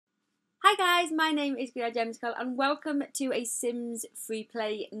Hi guys, my name is Gemzicle and welcome to a Sims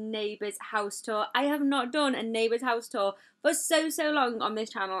Freeplay Neighbours house tour. I have not done a Neighbours house tour for so long on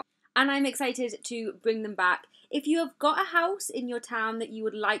this channel and I'm excited to bring them back. If you have got a house in your town that you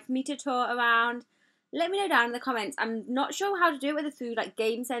would like me to tour around, let me know down in the comments. I'm not sure how to do it, whether through like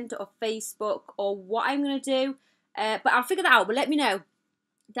Game Centre or Facebook or what I'm going to do, but I'll figure that out, but let me know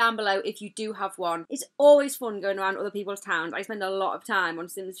down below if you do have one. It's always fun going around other people's towns. I spend a lot of time on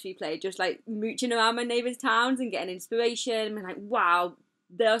Sims Freeplay just like mooching around my neighbours' towns and getting inspiration and like, wow,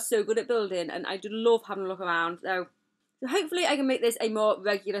 they're so good at building and I just love having a look around. So hopefully I can make this a more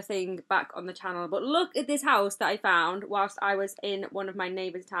regular thing back on the channel. But look at this house that I found whilst I was in one of my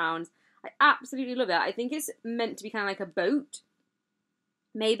neighbours' towns. I absolutely love it. I think it's meant to be kind of like a boat.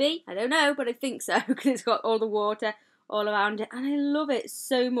 Maybe, I don't know, but I think so because it's got all the water all around it and I love it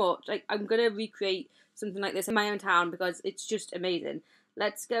so much. Like, I'm gonna recreate something like this in my own town because it's just amazing.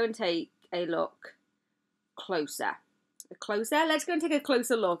 Let's go and take a look closer. Let's go and take a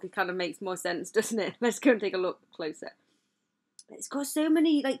closer look. It kind of makes more sense, doesn't it? Let's go and take a look closer. It's got so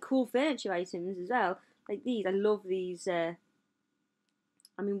many like cool furniture items as well. Like these, I love these. I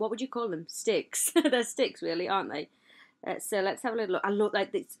mean, what would you call them? Sticks. They're sticks, really, aren't they? So let's have a little look. I love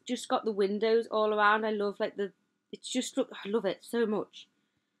like it's just got the windows all around. I love like it's just, look, I love it so much.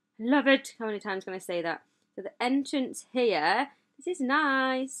 I love it. How many times can I say that? So the entrance here, this is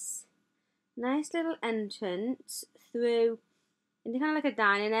nice. Nice little entrance through into kind of like a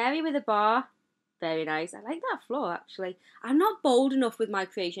dining area with a bar. Very nice. I like that floor, actually. I'm not bold enough with my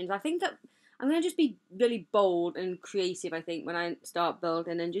creations. I think that I'm going to just be really bold and creative, I think, when I start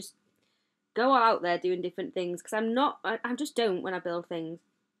building and just go all out there doing different things. Because I just don't when I build things.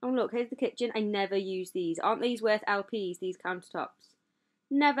 Oh look, here's the kitchen. I never use these. Aren't these worth LPs, these countertops?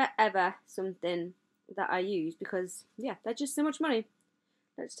 Never ever something that I use because, yeah, they're just so much money.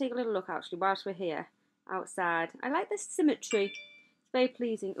 Let's take a little look actually whilst we're here outside. I like the symmetry. It's very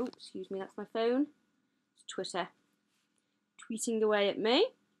pleasing. Oh, excuse me, that's my phone. It's Twitter. Tweeting away at me.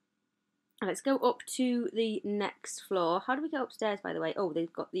 Let's go up to the next floor. How do we get upstairs, by the way? Oh,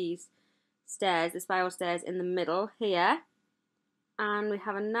 they've got these stairs, the spiral stairs in the middle here. And we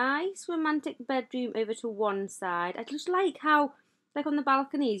have a nice romantic bedroom over to one side. I just like how, like on the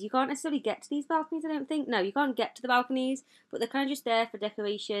balconies, you can't necessarily get to these balconies, I don't think. No, you can't get to the balconies, but they're kind of just there for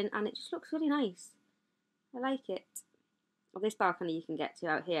decoration, and it just looks really nice. I like it. Well, this balcony you can get to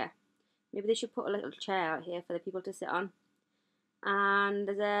out here. Maybe they should put a little chair out here for the people to sit on. And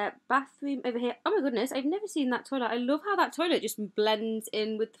there's a bathroom over here. Oh my goodness, I've never seen that toilet. I love how that toilet just blends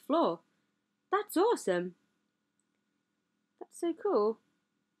in with the floor. That's awesome. That's so cool.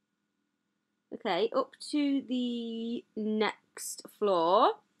 Okay, up to the next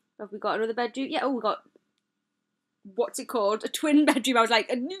floor. Have we got another bedroom? Yeah, oh, we got, what's it called? A twin bedroom. I was like,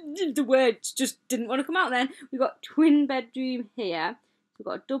 the words just didn't want to come out then. We've got twin bedroom here. We've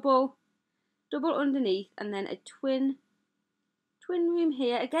got a double underneath, and then a twin room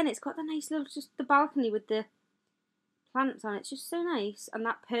here. Again, it's got the nice little, just the balcony with the plants on it. It's just so nice. And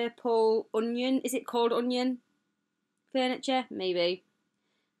that purple onion, is it called onion furniture? Maybe.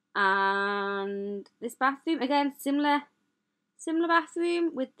 And this bathroom, again, similar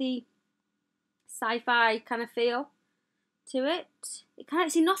bathroom with the sci-fi kind of feel to it. It kind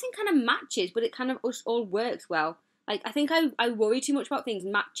of, see, nothing kind of matches, but it kind of all works well. Like, I think I worry too much about things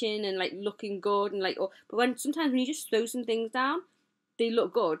matching and like looking good and like, but sometimes when you just throw some things down, they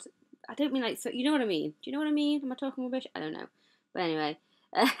look good. I don't mean like, so, you know what I mean? Do you know what I mean? Am I talking rubbish? I don't know. But anyway,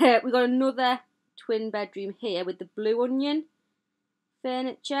 we got another twin bedroom here with the blue onion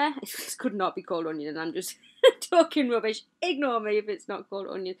furniture. It could not be called onion and I'm just talking rubbish. Ignore me if it's not called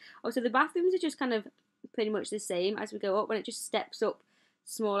onion. Oh, so the bathrooms are just kind of pretty much the same as we go up, when it just steps up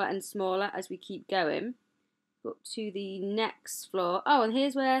smaller and smaller as we keep going. Up to the next floor. Oh, and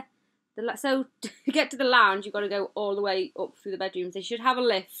here's where so to get to the lounge you've got to go all the way up through the bedrooms. They should have a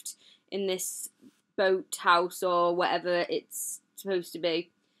lift in this boat house or whatever it's supposed to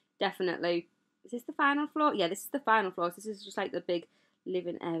be. Definitely. Is this the final floor? Yeah, this is the final floor. So this is just like the big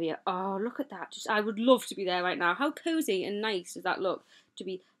living area. Oh, look at that. Just, I would love to be there right now. How cozy and nice does that look? To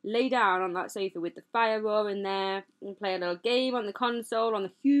be lay down on that sofa with the fire roaring there and play a little game on the console on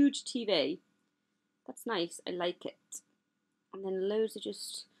the huge TV. That's nice. I like it. And then loads of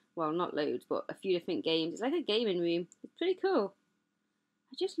just, well, not loads, but a few different games. It's like a gaming room. It's pretty cool.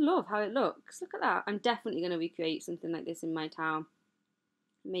 I just love how it looks. Look at that. I'm definitely going to recreate something like this in my town.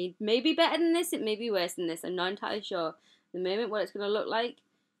 Maybe better than this. It may be worse than this. I'm not entirely sure at the moment what it's going to look like.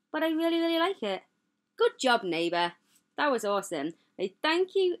 But I really, really like it. Good job, neighbour. That was awesome.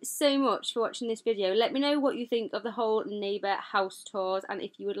 Thank you so much for watching this video. Let me know what you think of the whole neighbour house tours, and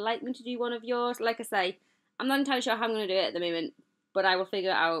if you would like me to do one of yours. Like I say, I'm not entirely sure how I'm going to do it at the moment, but I will figure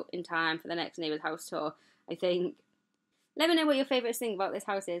it out in time for the next neighbour's house tour, I think. Let me know what your favourite thing about this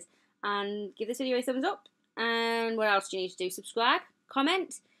house is, and give this video a thumbs up. And what else do you need to do? Subscribe,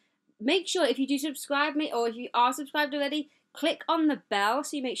 comment. Make sure if you do subscribe, or if you are subscribed already, click on the bell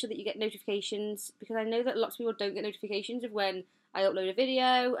so you make sure that you get notifications, because I know that lots of people don't get notifications of when I upload a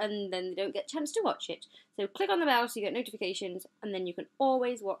video and then they don't get a chance to watch it. So click on the bell so you get notifications, and then you can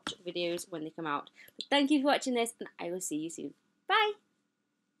always watch videos when they come out. But thank you for watching this, and I will see you soon. Bye!